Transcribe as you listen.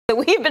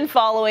We've been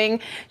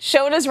following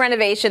Shona's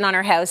renovation on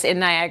her house in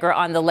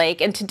Niagara-on-the-Lake,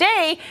 and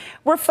today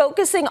we're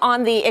focusing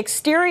on the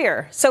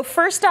exterior. So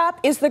first up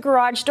is the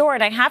garage door,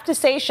 and I have to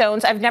say,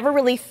 Shones, I've never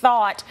really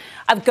thought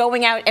of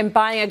going out and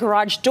buying a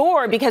garage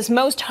door because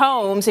most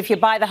homes, if you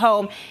buy the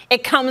home,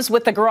 it comes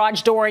with the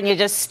garage door and you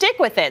just stick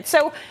with it.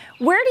 So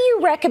where do you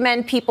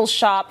recommend people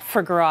shop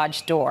for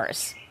garage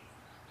doors?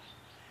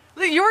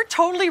 You're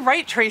totally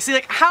right, Tracy.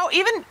 Like how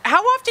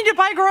often do you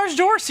buy a garage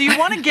door? So you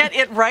want to get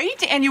it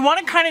right and you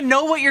want to kind of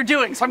know what you're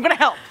doing. So I'm going to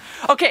help.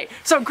 Okay,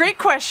 so great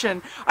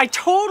question. I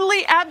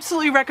totally,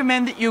 absolutely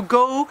recommend that you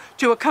go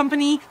to a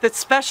company that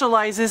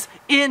specializes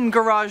in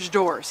garage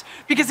doors.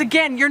 Because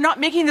again, you're not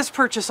making this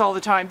purchase all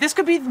the time. This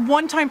could be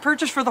one-time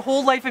purchase for the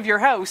whole life of your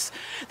house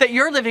that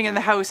you're living in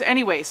the house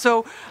anyway.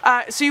 So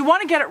you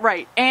want to get it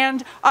right.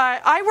 And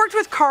I worked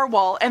with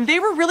Carwall and they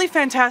were really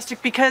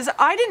fantastic because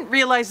I didn't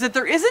realize that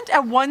there isn't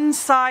a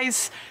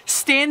one-size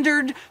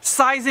standard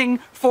sizing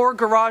for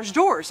garage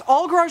doors.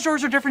 All garage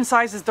doors are different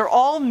sizes. They're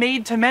all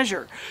made to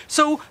measure.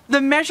 So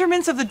the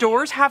measurements of the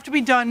doors have to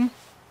be done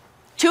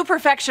to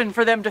perfection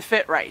for them to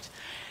fit right.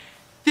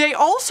 They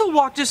also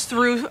walked us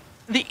through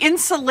the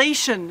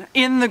insulation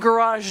in the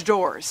garage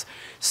doors.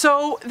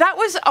 So that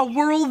was a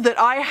world that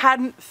I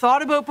hadn't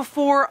thought about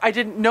before. I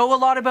didn't know a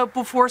lot about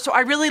before. So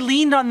I really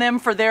leaned on them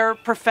for their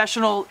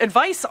professional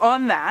advice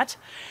on that.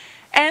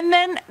 And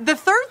then the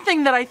third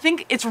thing that I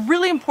think it's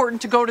really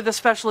important to go to the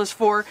specialist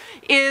for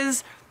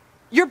is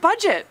your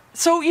budget.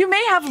 So you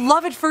may have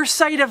love at first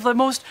sight of the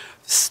most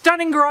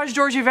stunning garage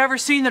doors you've ever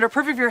seen that are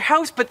perfect for your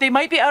house, but they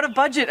might be out of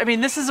budget. I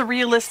mean, this is a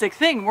realistic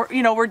thing.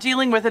 We're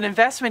dealing with an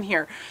investment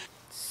here.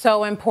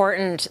 So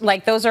important.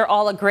 Like, those are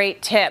all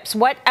great tips.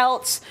 What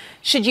else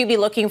should you be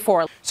looking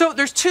for? So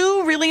there's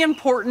two really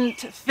important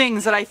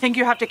things that I think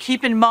you have to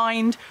keep in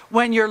mind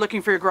when you're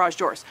looking for your garage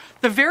doors.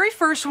 The very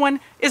first one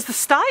is the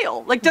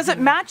style. Like, does it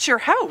match your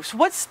house?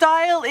 What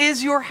style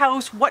is your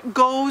house? What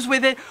goes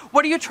with it?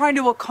 What are you trying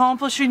to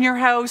accomplish in your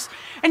house?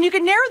 And you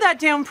can narrow that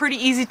down pretty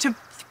easy to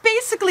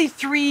basically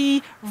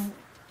 3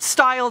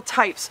 style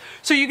types.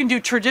 So you can do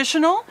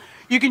traditional,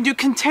 you can do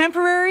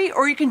contemporary,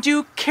 or you can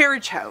do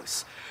carriage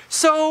house.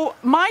 So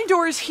my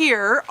doors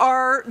here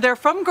they're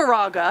from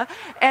Garaga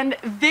and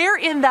they're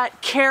in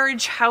that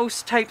carriage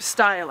house type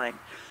styling.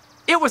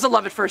 It was a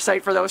love at first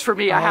sight for those for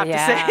me, I have to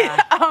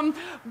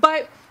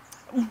say.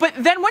 But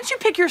then once you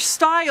pick your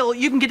style,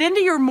 you can get into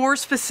your more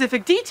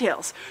specific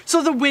details.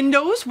 So the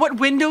windows, what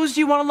windows do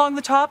you want along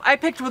the top? I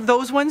picked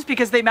those ones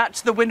because they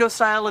match the window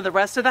style of the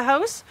rest of the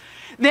house.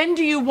 Then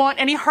do you want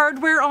any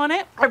hardware on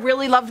it? I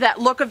really love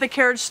that look of the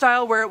carriage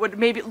style where it would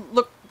maybe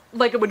look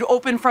like it would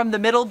open from the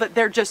middle, but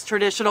they're just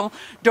traditional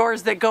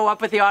doors that go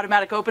up with the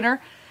automatic opener.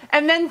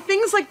 And then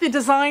things like the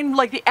design,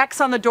 like the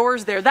X on the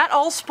doors there, that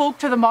all spoke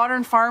to the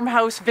modern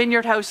farmhouse,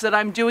 vineyard house that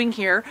I'm doing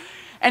here.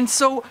 And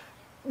so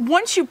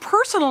once you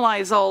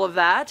personalize all of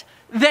that,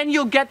 then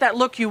you'll get that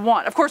look you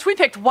want. Of course, we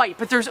picked white,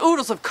 but there's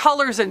oodles of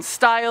colors and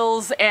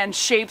styles and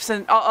shapes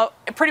and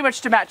pretty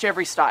much to match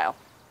every style.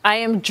 I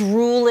am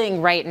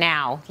drooling right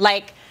now.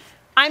 Like,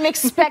 I'm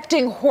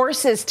expecting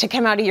horses to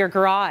come out of your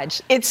garage.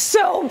 It's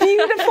so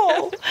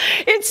beautiful.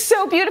 It's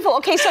so beautiful.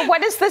 Okay, so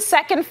what is the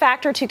second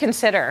factor to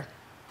consider?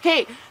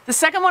 Okay, the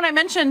second one I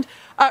mentioned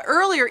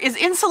earlier is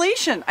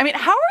insulation. I mean,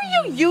 how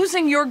are you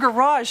using your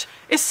garage?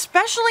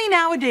 Especially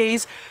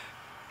nowadays,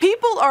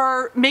 people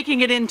are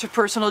making it into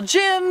personal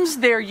gyms.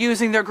 They're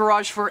using their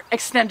garage for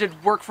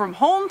extended work from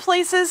home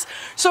places.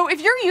 So if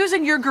you're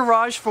using your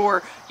garage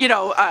for,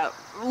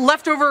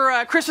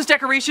 leftover Christmas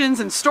decorations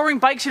and storing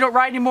bikes you don't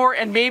ride anymore,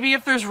 and maybe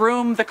if there's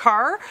room, the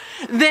car,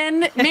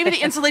 then maybe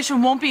the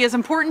insulation won't be as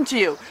important to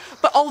you.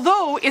 But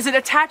although, is it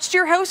attached to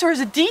your house or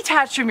is it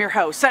detached from your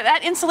house?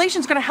 That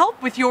insulation is going to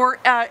help with your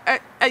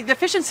the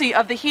efficiency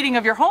of the heating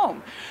of your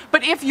home.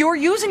 But if you're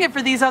using it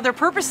for these other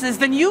purposes,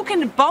 then you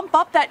can bump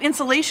up that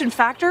insulation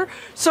factor.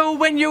 So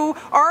when you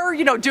are,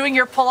 doing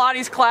your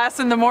Pilates class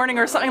in the morning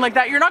or something like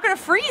that, you're not going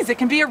to freeze. It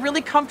can be a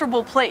really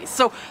comfortable place.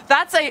 So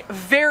that's a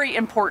very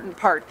important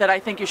part that I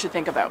think you should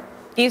think about.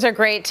 These are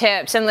great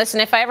tips. And listen,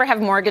 if I ever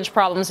have mortgage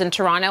problems in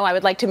Toronto, I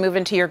would like to move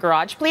into your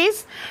garage,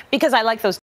 please, because I like those